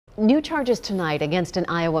New charges tonight against an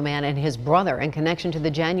Iowa man and his brother in connection to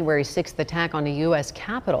the January 6th attack on the U.S.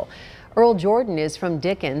 Capitol. Earl Jordan is from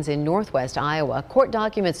Dickens in northwest Iowa. Court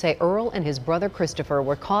documents say Earl and his brother Christopher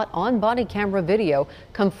were caught on body camera video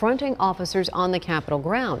confronting officers on the Capitol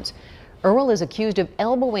grounds. Earl is accused of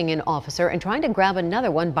elbowing an officer and trying to grab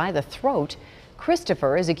another one by the throat.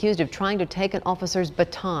 Christopher is accused of trying to take an officer's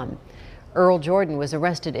baton. Earl Jordan was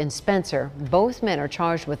arrested in Spencer. Both men are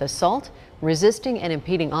charged with assault, resisting and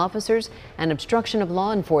impeding officers, and obstruction of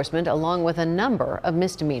law enforcement, along with a number of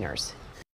misdemeanors.